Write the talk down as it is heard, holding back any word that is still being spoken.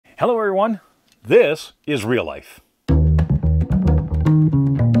Hello everyone, this is Real Life.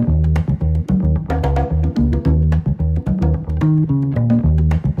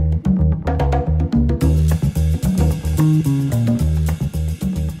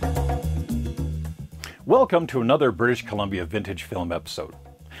 Welcome to another British Columbia vintage film episode.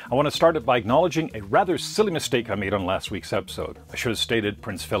 I want to start it by acknowledging a rather silly mistake I made on last week's episode. I should have stated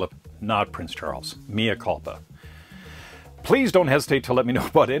Prince Philip, not Prince Charles. Mea culpa. Please don't hesitate to let me know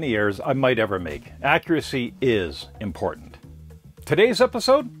about any errors I might ever make. Accuracy is important. Today's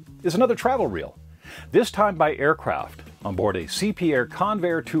episode is another travel reel, this time by aircraft on board a CP Air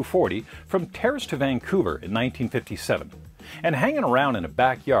Convair 240 from Terrace to Vancouver in 1957 and hanging around in a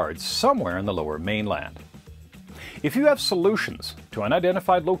backyard somewhere in the lower mainland. If you have solutions to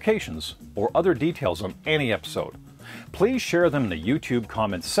unidentified locations or other details on any episode, please share them in the YouTube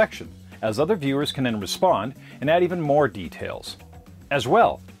comments section, as other viewers can then respond and add even more details. As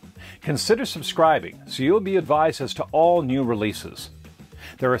well, consider subscribing so you'll be advised as to all new releases.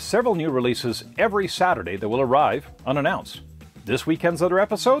 There are several new releases every Saturday that will arrive unannounced. This weekend's other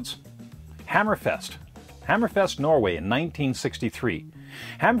episodes? Hammerfest, Norway in 1963.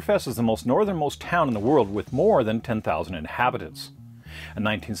 Hammerfest is the most northernmost town in the world with more than 10,000 inhabitants. A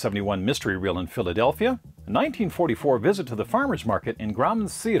 1971 mystery reel in Philadelphia, a 1944 visit to the farmers market in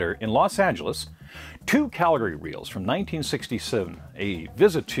Grauman's Theater in Los Angeles, two Calgary reels from 1967, a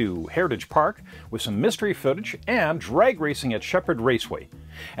visit to Heritage Park with some mystery footage and drag racing at Shepherd Raceway,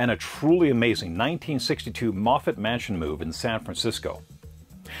 and a truly amazing 1962 Moffat Mansion move in San Francisco.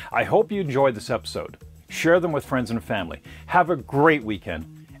 I hope you enjoyed this episode. Share them with friends and family. Have a great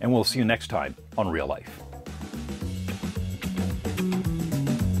weekend, and we'll see you next time on Real Life.